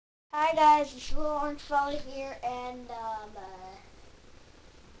Hi guys, it's Little Orange Fella here, and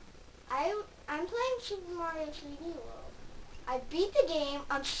I'm playing Super Mario 3D World. I beat the game.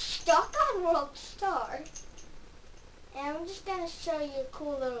 I'm stuck on World Star, and I'm just gonna show you a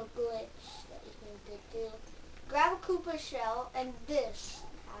cool little glitch that you can do. Grab a Koopa shell, and this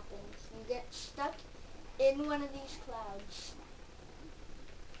happens. You get stuck in one of these clouds,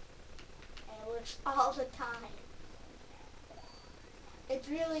 and it works all the time. It's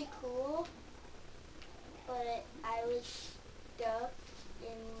really cool. But I was stuck in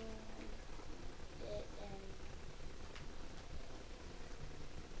it, and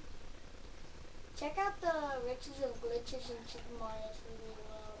check out the riches of glitches in Super Mario 3D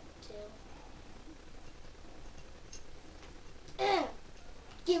World 2.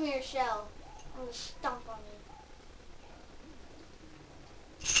 Give me your shell. I'm gonna stomp on you.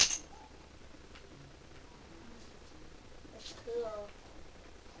 That's cool.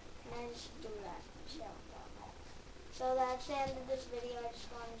 And I just do that shell down there. So that's the end of this video. I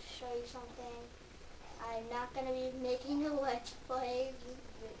just wanted to show you something. I'm not going to be making a let's play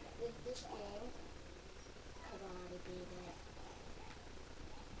with this game. I've already did it.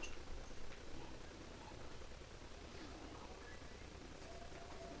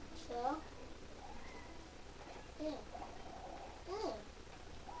 So, yeah. Now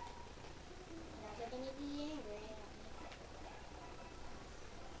they're going to be angry at me.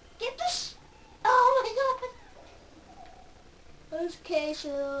 Get this! Oh my god! Okay,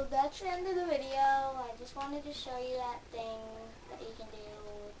 so that's the end of the video. I just wanted to show you that thing that you can do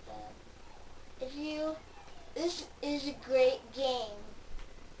with the... This is a great game.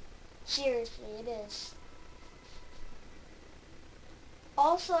 Seriously, it is.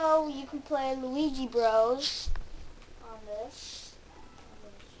 Also, you can play Luigi Bros on this.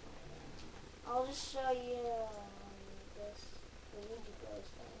 I'll just show you this Luigi Bros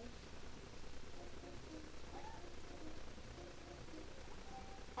thing.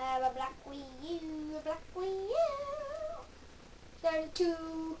 I have a black Wii U, a black Wii U.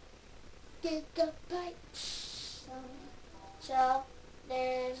 32 gigabytes. So,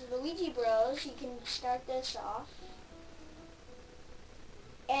 there's Luigi Bros. You can start this off.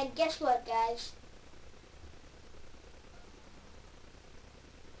 And guess what, guys?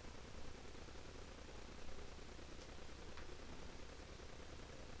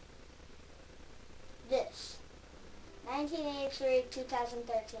 This. 1983,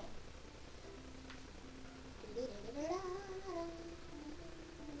 2013.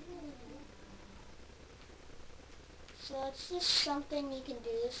 So it's just something you can do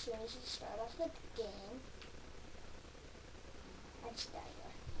as soon as you start off the game. I just died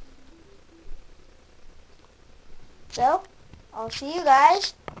there. So, I'll see you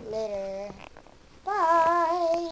guys later. Bye!